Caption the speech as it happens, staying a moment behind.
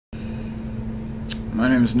My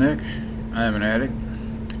name is Nick. I am an addict.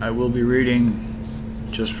 I will be reading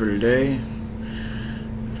just for today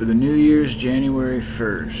for the New Year's January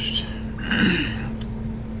 1st.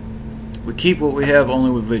 We keep what we have only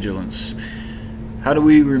with vigilance. How do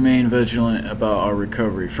we remain vigilant about our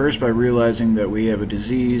recovery? First, by realizing that we have a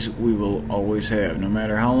disease we will always have. No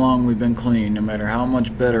matter how long we've been clean, no matter how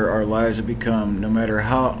much better our lives have become, no matter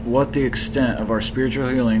what the extent of our spiritual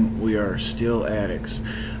healing, we are still addicts.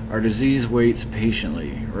 Our disease waits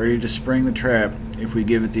patiently, ready to spring the trap if we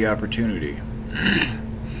give it the opportunity.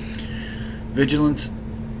 Vigilance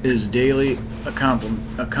is daily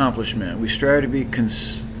accomplishment. We strive to be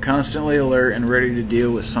constantly alert and ready to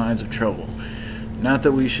deal with signs of trouble. Not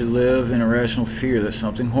that we should live in irrational fear that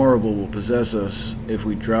something horrible will possess us if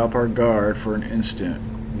we drop our guard for an instant.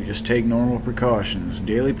 We just take normal precautions,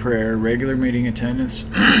 daily prayer, regular meeting attendance,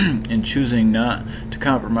 and choosing not to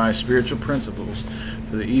compromise spiritual principles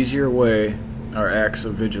for the easier way are acts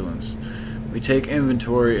of vigilance. We take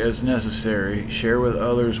inventory as necessary, share with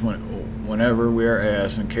others whenever we are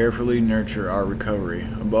asked, and carefully nurture our recovery.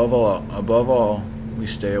 Above all, we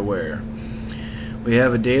stay aware. We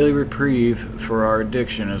have a daily reprieve for our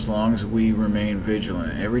addiction as long as we remain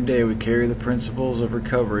vigilant. Every day we carry the principles of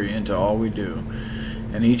recovery into all we do.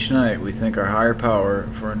 And each night we thank our higher power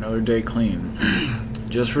for another day clean.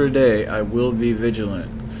 Just for today, I will be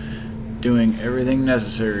vigilant, doing everything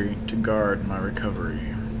necessary to guard my recovery.